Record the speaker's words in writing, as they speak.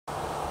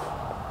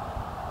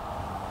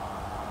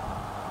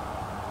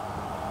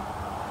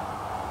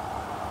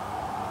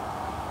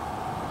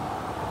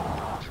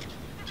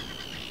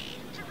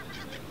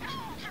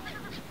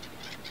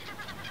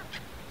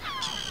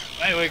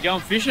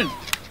going fishing.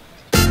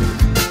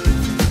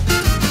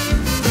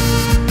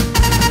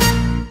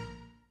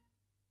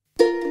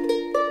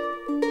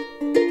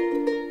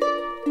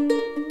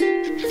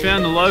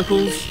 Found the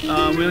locals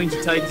willing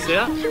to take us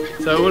out.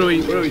 So what are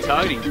we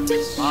targeting?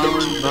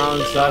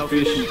 Marlin,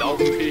 starfish,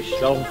 dolphin fish,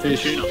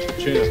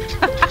 tuna.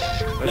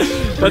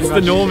 That's the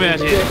norm out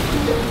here.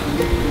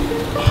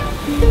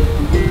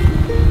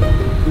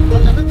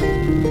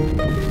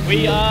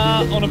 We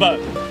are on a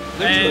boat.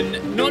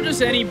 And not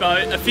just any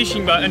boat, a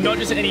fishing boat, and not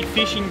just any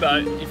fishing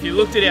boat. If you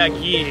looked at our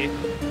gear,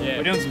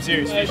 we're doing some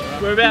serious fishing.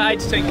 We're about 8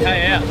 to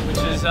 10k out, which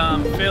is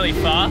fairly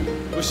far.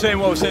 We've seen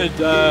a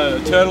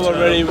turtle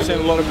already, we've seen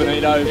a lot of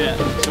bonito. Yeah.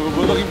 So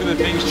we're looking for the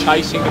things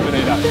chasing the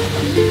bonito.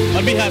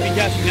 I'd be happy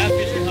catching that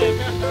fish at home.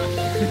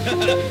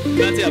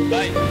 That's our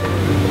bait.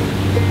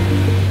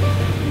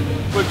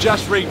 We've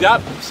just rigged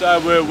up, so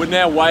we're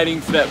now waiting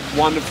for that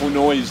wonderful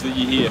noise that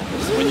you hear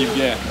when you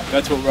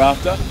that's what we're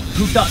after.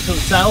 Hooked up to a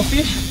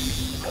sailfish.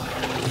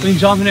 Been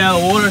jumping out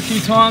of the water a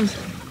few times.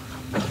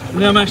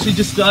 Now I'm actually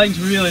just starting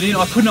to reel it in.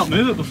 I could not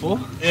move it before.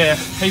 Yeah,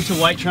 heaps of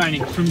weight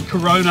training from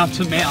corona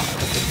to mouth.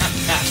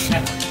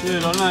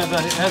 Dude, I don't know,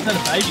 how's that a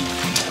baby?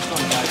 That's not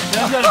a baby.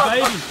 How's that a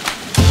baby?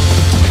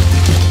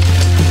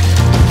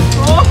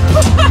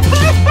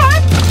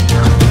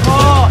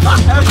 Oh,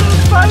 how's that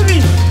a baby?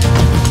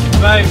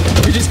 Mate,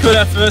 we just caught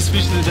our first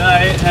fish of the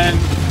day, and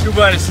good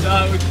way to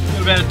start. We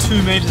got about a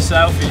 2 metre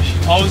sailfish.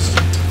 I was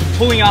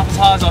pulling up as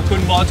hard as I could,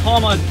 and by the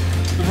time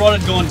the rod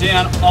had gone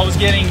down, I was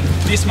getting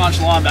this much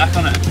line back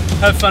on it.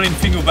 Have fun in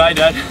Fingal Bay,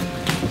 Dad.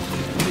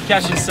 We're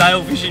catching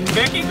sailfish in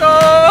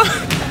Mexico.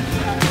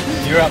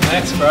 You're up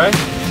next, bro.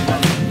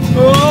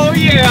 Oh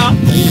yeah!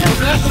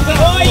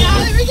 Oh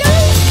yeah! There we go!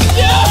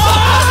 Yeah!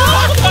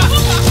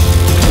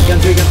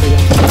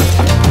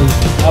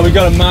 We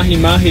got a Mahi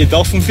Mahi, a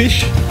dolphin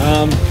fish.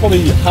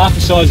 Probably half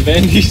the size of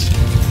Andy's.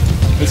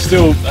 But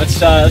still, that's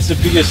the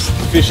biggest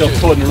fish I've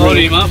caught in a reel. Hold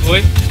him up,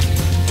 boy.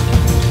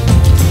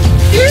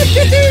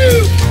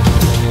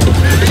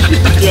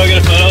 Yeah, I got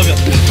a photo of it.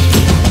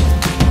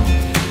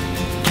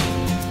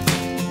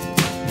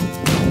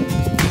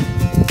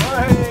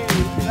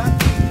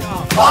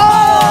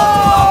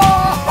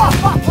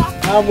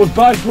 We've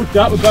both hooked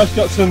up, we've both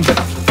got some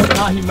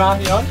Mahi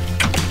Mahi on.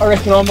 I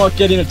reckon I might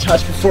get in a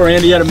touch before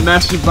Andy had a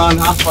massive run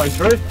halfway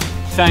through.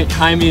 Thank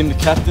Hamey and the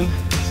captain.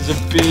 This is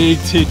a big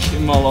tick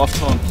in my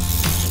lifetime.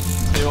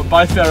 See what,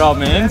 both our old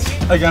mans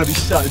are going to be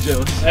so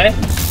jealous. Eh?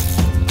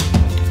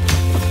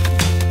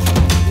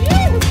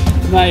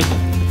 Mate,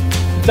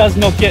 it does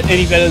not get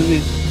any better than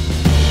this.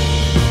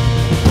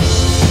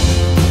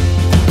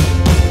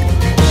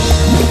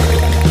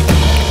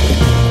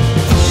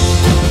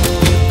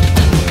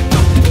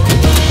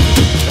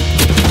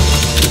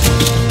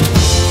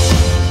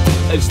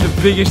 It's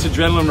the biggest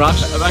adrenaline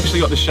rush. I've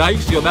actually got the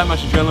shakes. You got that much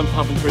adrenaline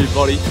pumping through your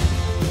body.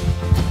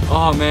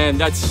 Oh man,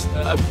 that's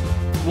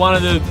one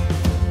of the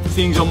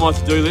things on my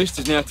to-do list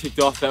is now ticked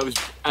off. That was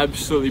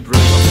absolutely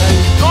brilliant.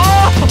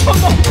 Oh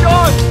my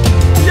god!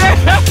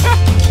 Yeah!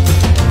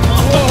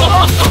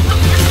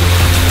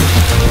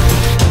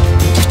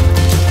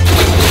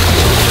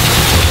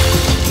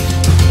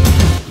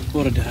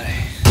 What a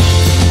day.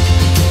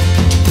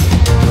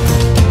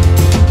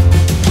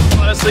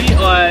 Honestly,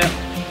 I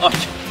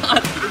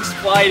can't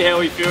explain how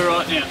we feel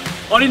right now.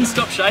 I didn't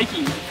stop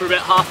shaking for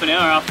about half an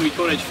hour after we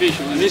caught each fish.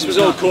 And this was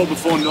all caught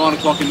before 9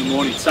 o'clock in the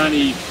morning. It's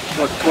only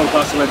like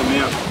 11:15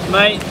 now.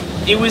 Mate,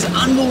 it was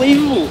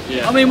unbelievable.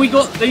 Yeah. I mean, we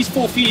got these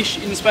 4 fish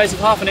in the space of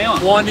half an hour.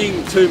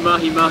 Winding 2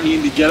 Mahi Mahi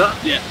in together,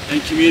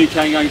 and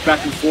communicating, going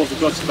back and forth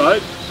across the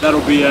boat,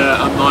 that'll be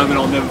a moment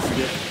I'll never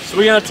forget. So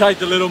we're going to take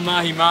the little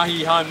Mahi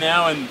Mahi home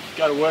now and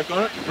go to work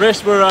on it. The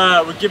rest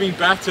we're giving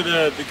back to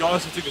the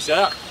guys who took us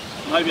out.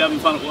 I hope you're having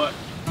fun at work.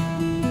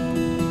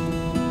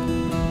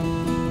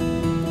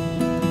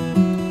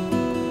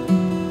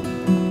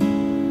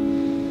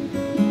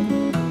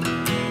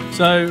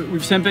 So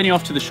we've sent Benny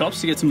off to the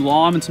shops to get some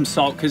lime and some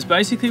salt, because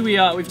basically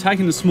we've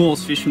taken the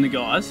smallest fish from the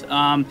guys,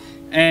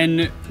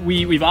 and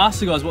we've asked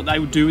the guys what they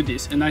would do with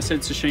this, and they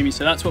said sashimi,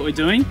 so that's what we're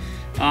doing.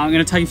 I'm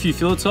going to take a few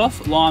fillets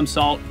off, lime,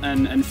 salt,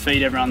 and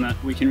feed everyone that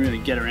we can really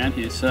get around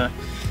here. So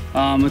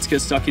let's get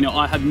stuck in it.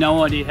 I have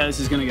no idea how this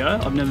is going to go.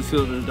 I've never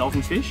filleted a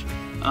dolphin fish,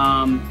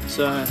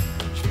 so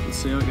let's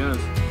see how it goes.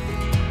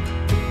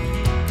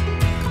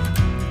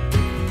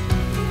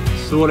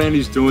 So what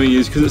Andy's doing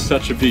is, because it's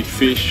such a big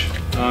fish,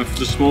 if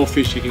it's a small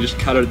fish, you can just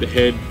cut it at the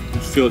head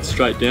and fill it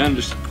straight down,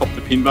 just pop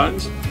the pin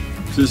bones.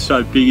 Because it's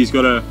so big, he's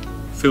got to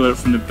fill it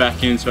from the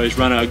back end, so he's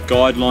run a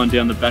guideline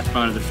down the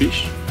backbone of the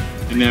fish,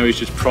 and now he's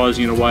just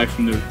prizing it away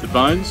from the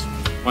bones.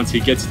 Once he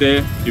gets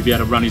there, he'll be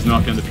able to run his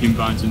knife down the pin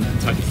bones and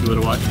take the fillet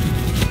away.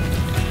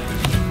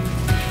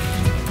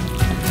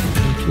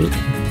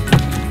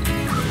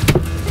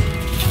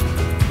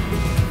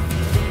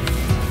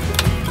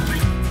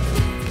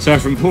 So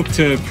from hook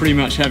to pretty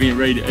much having it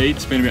ready to eat,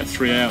 it's been about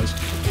 3 hours.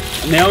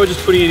 Now we're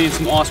just putting it in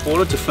some ice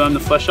water to firm the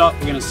flesh up.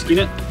 We're going to skin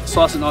it,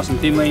 slice it nice and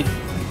thinly.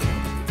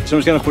 So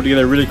I'm just going to put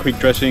together a really quick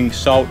dressing: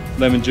 salt,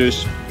 lemon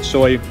juice,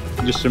 soy,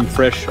 and just some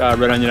fresh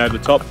red onion over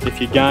the top. If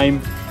you're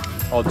game,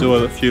 I'll do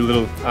a few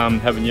little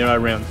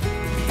habanero rounds.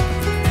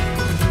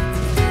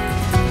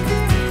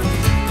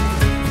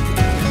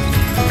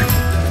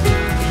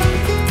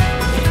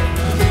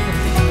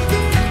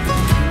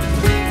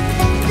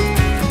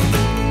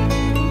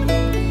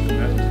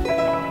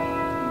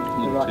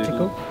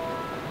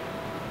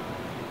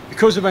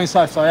 Because we've been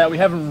so far out, we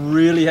haven't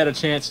really had a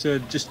chance to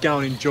just go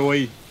and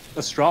enjoy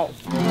a stroll.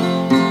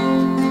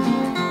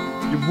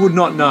 You would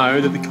not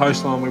know that the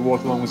coastline we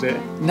walked along was there.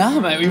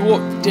 Nah, mate, we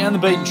walked down the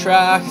beaten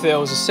track, there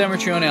was a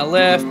cemetery on our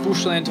left,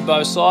 bushland to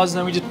both sides, and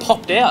then we just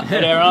popped out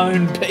at our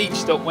own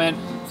beach that went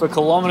for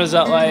kilometres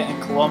that way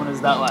and kilometres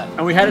that way.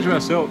 And we had it to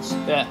ourselves.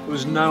 Yeah. There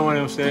was no one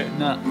else there.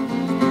 No.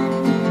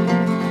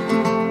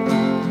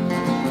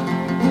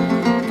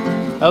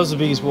 That was the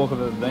biggest walk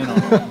I've ever been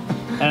on.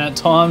 And at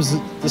times,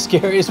 the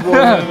scariest walk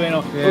I've ever been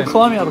on. Yeah. We're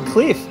climbing up a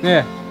cliff.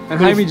 Yeah.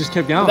 And Hammy just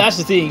kept going. But that's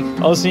the thing.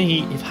 I was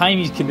thinking, if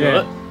Hammy can do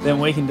it, then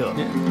we can do it.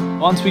 Yeah.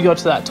 Once we got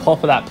to that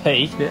top of that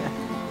peak,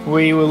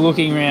 we were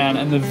looking around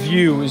and the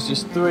view was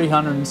just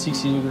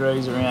 360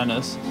 degrees around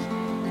us.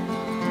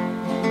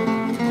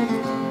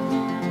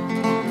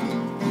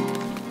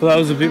 Well, that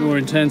was a bit more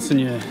intense than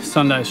your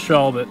Sunday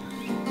stroll, but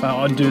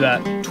I'd do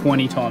that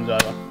 20 times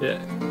over.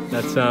 Yeah.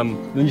 That's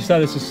then you say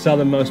this is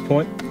southernmost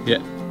point?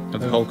 Yeah,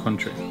 of the whole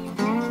country.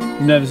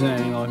 Never seen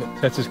anything like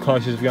it. That's as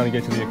close as we're going to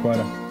get to the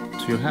equator.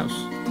 To your house.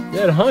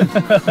 Yeah, to home.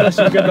 Let's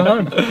just go to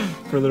home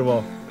for a little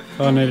while.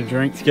 I need a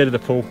drink. Let's get to the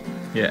pool.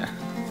 Yeah.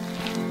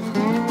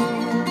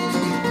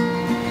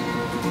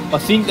 I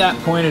think that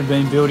point had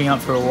been building up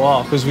for a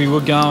while because we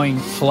were going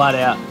flat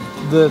out.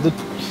 The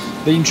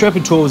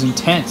Intrepid tour was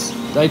intense.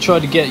 They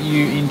tried to get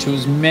you into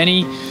as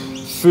many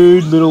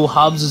food little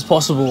hubs as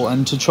possible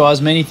and to try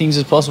as many things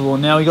as possible.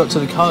 And now we got to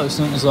the coast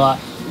and it was like,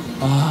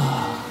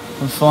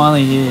 I'm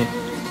finally here.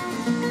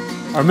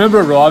 I remember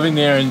arriving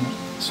there and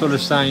sort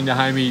of saying to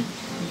Hammy,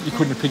 you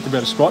couldn't have picked a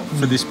better spot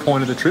for this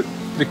point of the trip.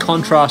 The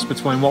contrast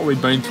between what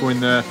we'd been through in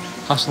the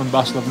hustle and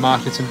bustle of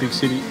markets and big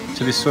city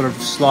to this sort of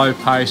slow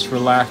pace,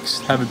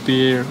 relaxed, have a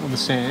beer on the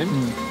sand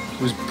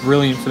was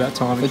brilliant for that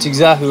time. It's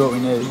exactly what we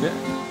needed.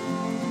 Yeah.